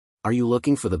Are you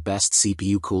looking for the best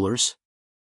CPU coolers?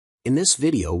 In this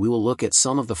video we will look at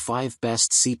some of the 5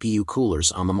 best CPU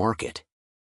coolers on the market.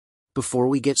 Before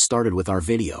we get started with our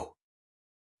video,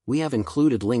 we have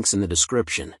included links in the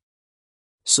description,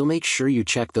 so make sure you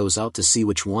check those out to see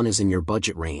which one is in your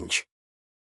budget range.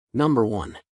 Number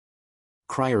 1.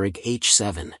 Cryorig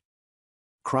H7.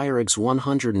 Cryorig's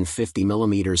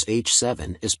 150mm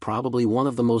H7 is probably one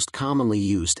of the most commonly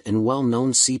used and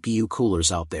well-known CPU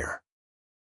coolers out there.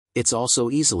 It's also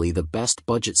easily the best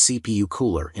budget CPU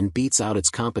cooler and beats out its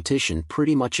competition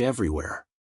pretty much everywhere.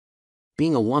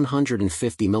 Being a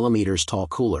 150mm tall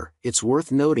cooler, it's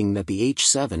worth noting that the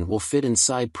H7 will fit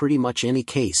inside pretty much any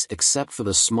case except for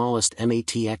the smallest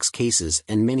MATX cases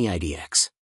and Mini IDX.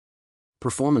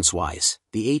 Performance-wise,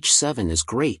 the H7 is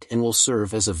great and will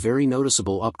serve as a very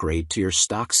noticeable upgrade to your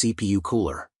stock CPU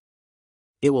cooler.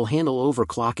 It will handle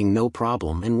overclocking no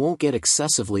problem and won't get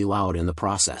excessively loud in the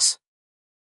process.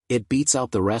 It beats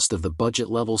out the rest of the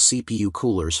budget-level CPU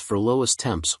coolers for lowest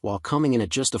temps while coming in at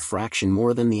just a fraction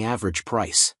more than the average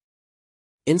price.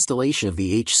 Installation of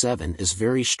the H7 is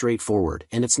very straightforward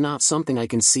and it's not something I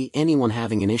can see anyone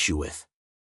having an issue with.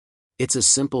 It's as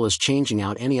simple as changing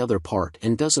out any other part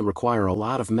and doesn't require a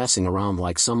lot of messing around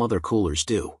like some other coolers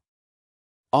do.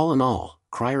 All in all,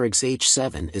 Cryorig's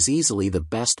H7 is easily the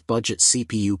best budget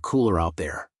CPU cooler out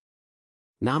there.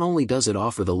 Not only does it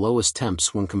offer the lowest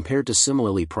temps when compared to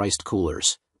similarly priced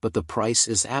coolers, but the price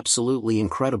is absolutely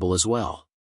incredible as well.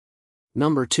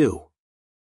 Number 2.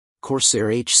 Corsair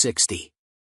H60.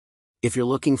 If you're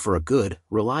looking for a good,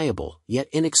 reliable, yet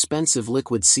inexpensive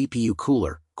liquid CPU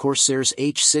cooler, Corsair's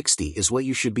H60 is what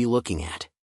you should be looking at.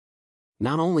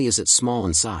 Not only is it small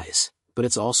in size, but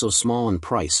it's also small in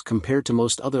price compared to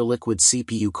most other liquid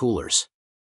CPU coolers.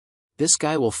 This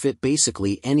guy will fit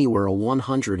basically anywhere a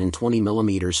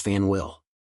 120mm fan will.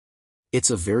 It's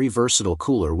a very versatile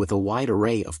cooler with a wide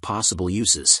array of possible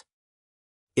uses.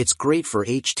 It's great for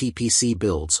HTPC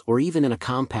builds or even in a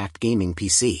compact gaming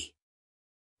PC.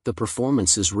 The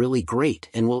performance is really great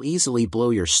and will easily blow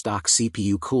your stock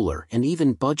CPU cooler and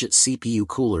even budget CPU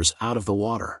coolers out of the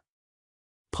water.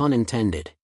 Pun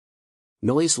intended.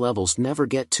 Noise levels never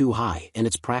get too high and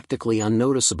it's practically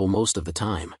unnoticeable most of the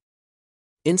time.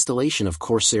 Installation of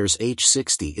Corsair's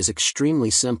H60 is extremely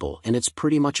simple and it's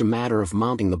pretty much a matter of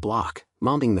mounting the block,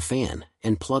 mounting the fan,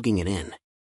 and plugging it in.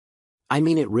 I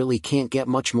mean, it really can't get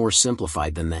much more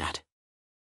simplified than that.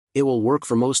 It will work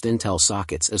for most Intel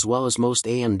sockets as well as most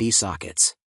AMD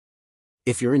sockets.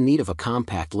 If you're in need of a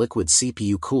compact liquid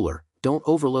CPU cooler, don't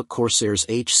overlook Corsair's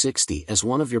H60 as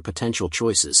one of your potential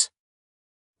choices.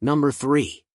 Number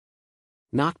 3.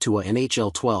 Noctua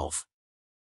NH-L12.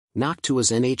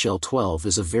 Noctua's NH-L12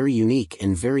 is a very unique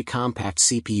and very compact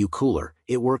CPU cooler.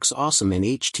 It works awesome in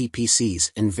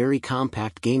HTPCs and very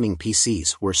compact gaming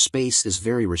PCs where space is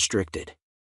very restricted.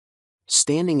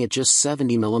 Standing at just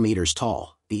 70mm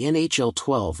tall, the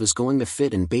NH-L12 is going to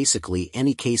fit in basically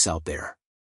any case out there.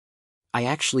 I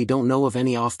actually don't know of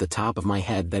any off the top of my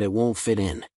head that it won't fit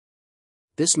in.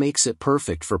 This makes it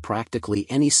perfect for practically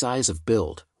any size of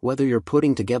build, whether you're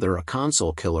putting together a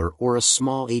console killer or a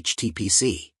small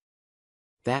HTPC.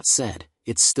 That said,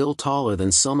 it's still taller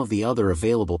than some of the other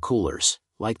available coolers,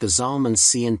 like the Zalman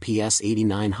CNPS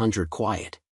 8900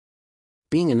 Quiet.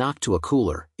 Being a Noctua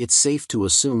cooler, it's safe to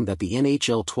assume that the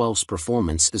NH-L12's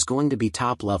performance is going to be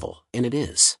top level, and it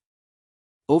is.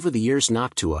 Over the years,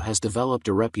 Noctua has developed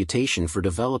a reputation for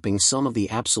developing some of the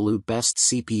absolute best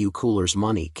CPU coolers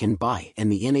money can buy,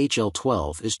 and the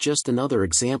NH-L12 is just another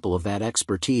example of that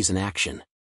expertise in action.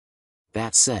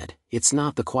 That said, it's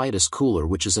not the quietest cooler,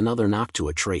 which is another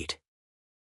Noctua trait.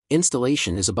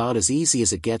 Installation is about as easy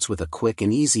as it gets with a quick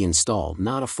and easy install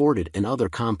not afforded in other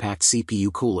compact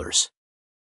CPU coolers.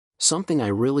 Something I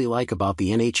really like about the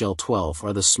NH-L12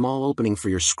 are the small opening for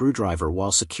your screwdriver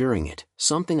while securing it,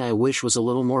 something I wish was a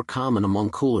little more common among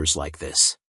coolers like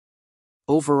this.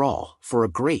 Overall, for a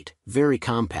great, very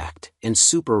compact, and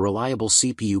super reliable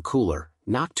CPU cooler,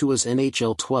 Noctua's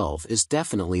NH-L12 is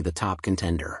definitely the top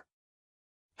contender.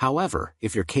 However,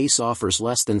 if your case offers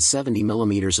less than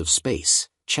 70mm of space,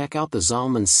 check out the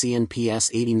Zalman CNPS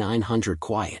 8900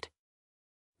 Quiet.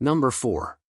 Number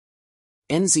 4.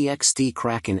 NZXT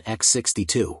Kraken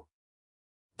X62.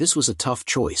 This was a tough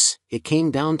choice. It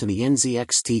came down to the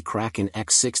NZXT Kraken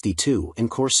X62 and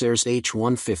Corsair's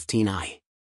H115i.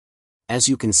 As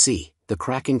you can see, the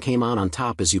Kraken came out on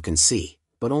top, as you can see,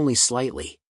 but only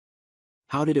slightly.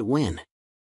 How did it win?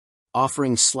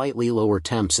 Offering slightly lower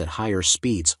temps at higher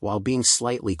speeds while being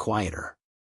slightly quieter.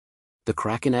 The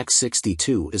Kraken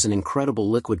X62 is an incredible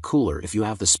liquid cooler if you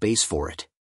have the space for it.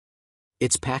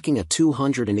 It's packing a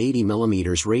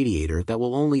 280mm radiator that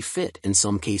will only fit in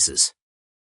some cases.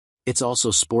 It's also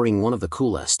sporting one of the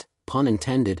coolest, pun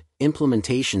intended,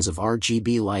 implementations of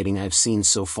RGB lighting I've seen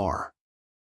so far.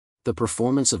 The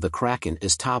performance of the Kraken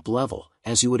is top level,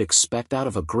 as you would expect out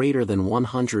of a greater than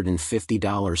 $150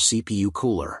 CPU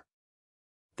cooler.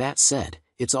 That said,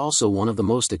 it's also one of the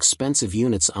most expensive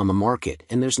units on the market,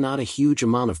 and there's not a huge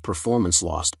amount of performance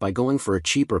lost by going for a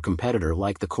cheaper competitor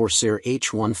like the Corsair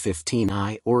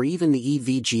H115i or even the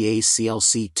EVGA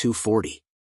CLC240.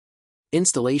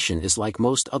 Installation is like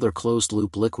most other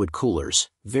closed-loop liquid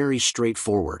coolers, very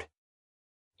straightforward.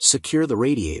 Secure the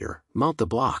radiator, mount the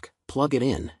block, plug it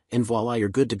in, and voila, you're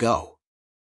good to go.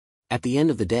 At the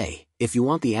end of the day, if you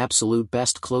want the absolute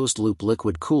best closed-loop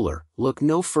liquid cooler, look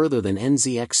no further than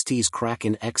NZXT's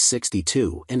Kraken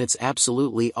X62 and its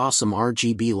absolutely awesome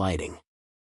RGB lighting.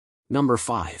 Number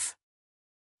 5.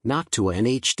 Noctua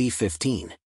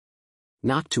NH-D15.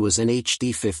 Noctua's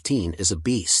NH-D15 is a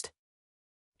beast.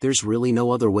 There's really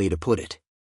no other way to put it.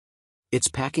 It's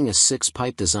packing a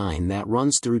 6-pipe design that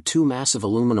runs through 2 massive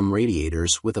aluminum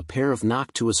radiators with a pair of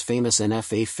Noctua's famous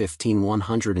NFA15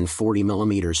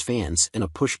 140mm fans and a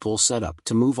push-pull setup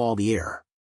to move all the air.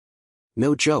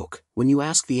 No joke, when you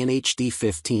ask the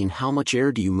NH-D15 how much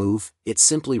air do you move, it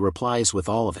simply replies with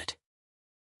all of it.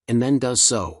 And then does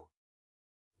so.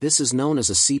 This is known as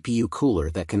a CPU cooler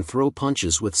that can throw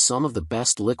punches with some of the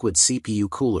best liquid CPU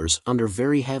coolers under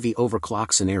very heavy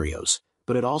overclock scenarios,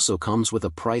 but it also comes with a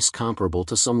price comparable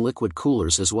to some liquid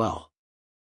coolers as well.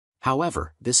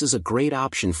 However, this is a great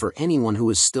option for anyone who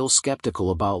is still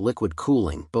skeptical about liquid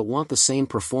cooling but want the same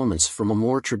performance from a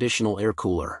more traditional air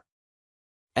cooler.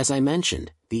 As I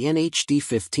mentioned, the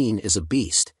NH-D15 is a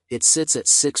beast. It sits at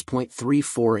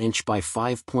 6.34 inch by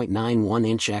 5.91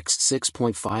 inch x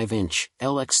 6.5 inch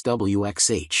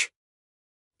LXWXH.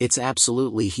 It's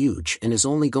absolutely huge and is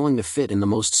only going to fit in the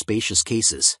most spacious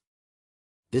cases.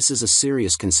 This is a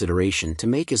serious consideration to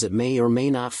make, as it may or may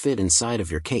not fit inside of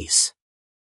your case.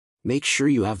 Make sure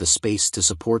you have the space to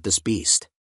support this beast.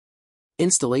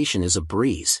 Installation is a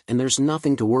breeze, and there's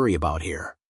nothing to worry about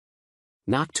here.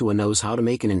 Noctua knows how to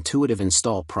make an intuitive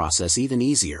install process even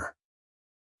easier.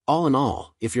 All in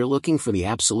all, if you're looking for the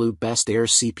absolute best air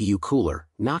CPU cooler,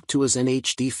 Noctua's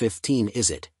NH-D15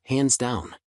 is it, hands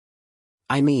down.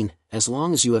 I mean, as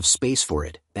long as you have space for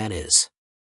it, that is.